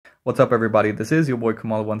What's up, everybody? This is your boy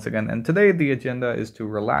Kamal once again, and today the agenda is to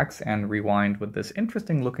relax and rewind with this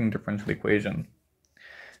interesting looking differential equation.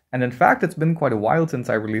 And in fact, it's been quite a while since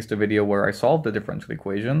I released a video where I solved a differential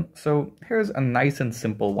equation, so here's a nice and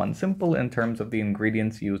simple one, simple in terms of the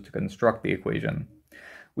ingredients used to construct the equation.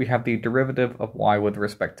 We have the derivative of y with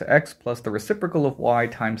respect to x plus the reciprocal of y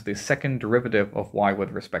times the second derivative of y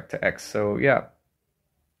with respect to x. So yeah,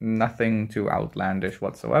 nothing too outlandish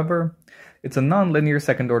whatsoever. It's a nonlinear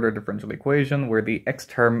second-order differential equation where the x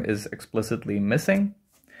term is explicitly missing.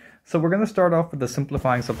 So we're going to start off with the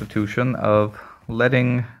simplifying substitution of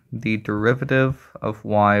letting the derivative of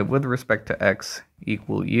y with respect to x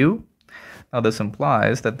equal u. Now this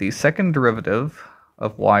implies that the second derivative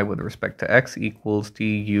of y with respect to x equals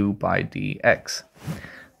du by dx.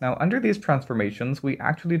 Now, under these transformations, we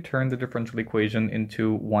actually turn the differential equation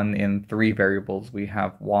into one in three variables. We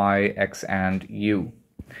have y, x, and u.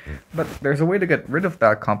 But there's a way to get rid of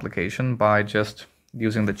that complication by just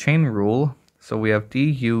using the chain rule. So we have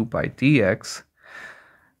du by dx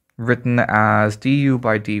written as du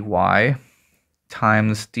by dy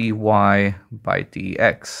times dy by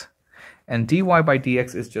dx. And dy by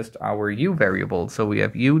dx is just our u variable. So we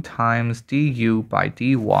have u times du by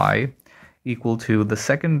dy equal to the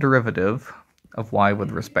second derivative of y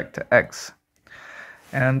with respect to x.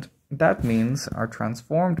 And that means our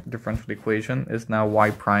transformed differential equation is now y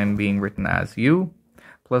prime being written as u,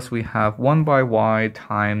 plus we have 1 by y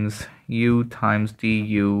times u times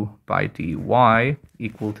du by dy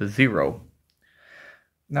equal to 0.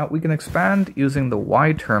 Now we can expand using the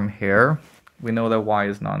y term here. We know that y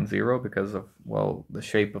is non-zero because of, well, the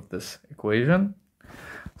shape of this equation.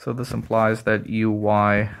 So this implies that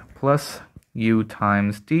uy plus u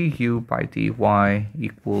times du by dy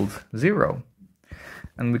equals 0.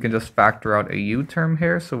 And we can just factor out a u term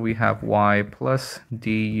here, so we have y plus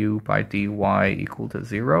du by dy equal to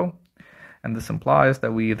 0. And this implies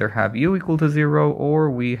that we either have u equal to 0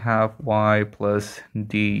 or we have y plus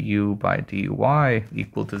du by dy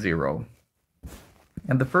equal to 0.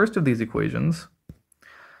 And the first of these equations,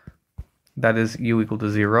 that is u equal to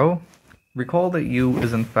 0, recall that u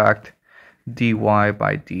is in fact dy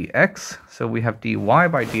by dx, so we have dy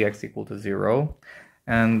by dx equal to 0,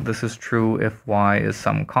 and this is true if y is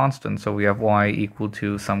some constant, so we have y equal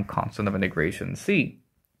to some constant of integration c.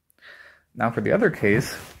 Now for the other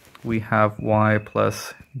case, we have y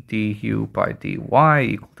plus du by dy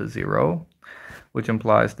equal to 0, which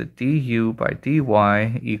implies that du by dy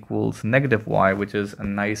equals negative y, which is a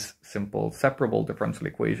nice, simple, separable differential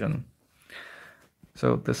equation.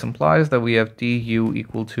 So this implies that we have du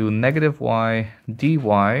equal to negative y dy,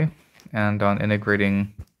 and on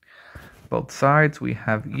integrating both sides, we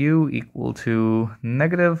have u equal to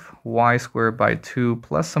negative y squared by 2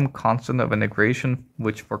 plus some constant of integration,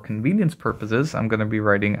 which for convenience purposes, I'm going to be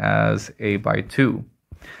writing as a by 2.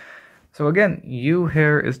 So again, u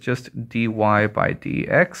here is just dy by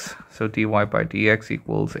dx, so dy by dx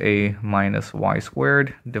equals a minus y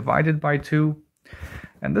squared divided by 2,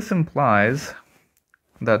 and this implies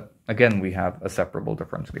that, again, we have a separable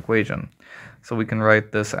differential equation. So we can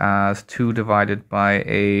write this as 2 divided by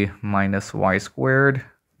a minus y squared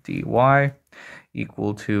dy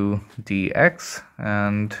equal to dx,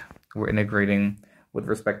 and we're integrating with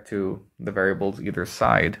respect to the variables either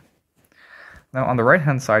side. Now on the right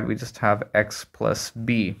hand side, we just have x plus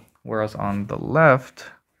b, whereas on the left,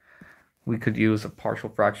 we could use a partial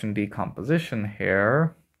fraction decomposition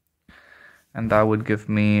here, and that would give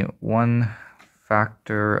me 1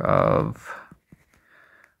 factor of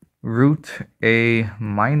root a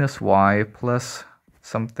minus y plus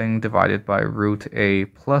something divided by root a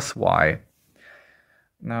plus y.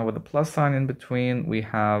 Now with the plus sign in between, we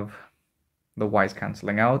have the y's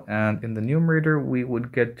canceling out, and in the numerator we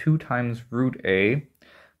would get 2 times root a,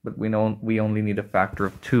 but we know we only need a factor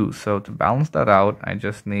of 2, so to balance that out, I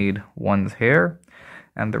just need 1's here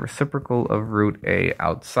and the reciprocal of root a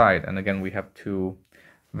outside, and again we have 2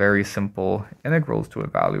 very simple integrals to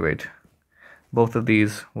evaluate. Both of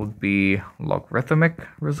these would be logarithmic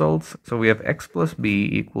results. So we have x plus b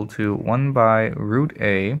equal to 1 by root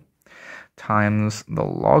a times the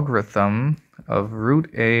logarithm of root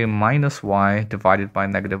a minus y divided by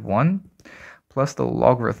negative 1 plus the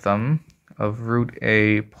logarithm of root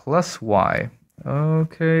a plus y.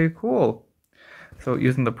 Okay, cool. So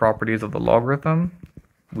using the properties of the logarithm,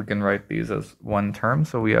 we can write these as one term.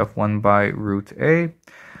 So we have 1 by root a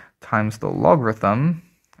times the logarithm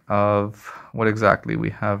of what exactly?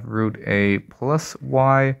 We have root a plus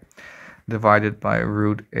y divided by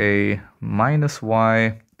root a minus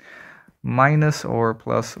y minus or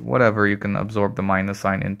plus whatever. You can absorb the minus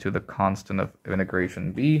sign into the constant of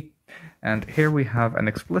integration b. And here we have an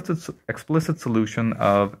explicit solution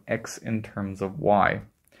of x in terms of y.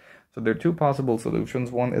 So there are two possible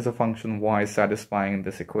solutions. One is a function y satisfying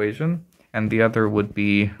this equation, and the other would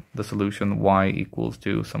be the solution y equals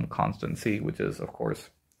to some constant c, which is, of course,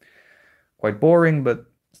 quite boring, but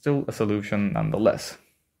still a solution nonetheless.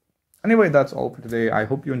 Anyway, that's all for today. I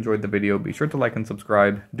hope you enjoyed the video. Be sure to like and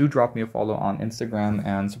subscribe. Do drop me a follow on Instagram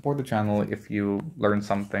and support the channel if you learned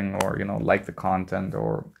something or, like the content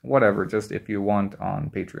or whatever, just if you want on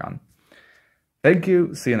Patreon. Thank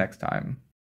you. See you next time.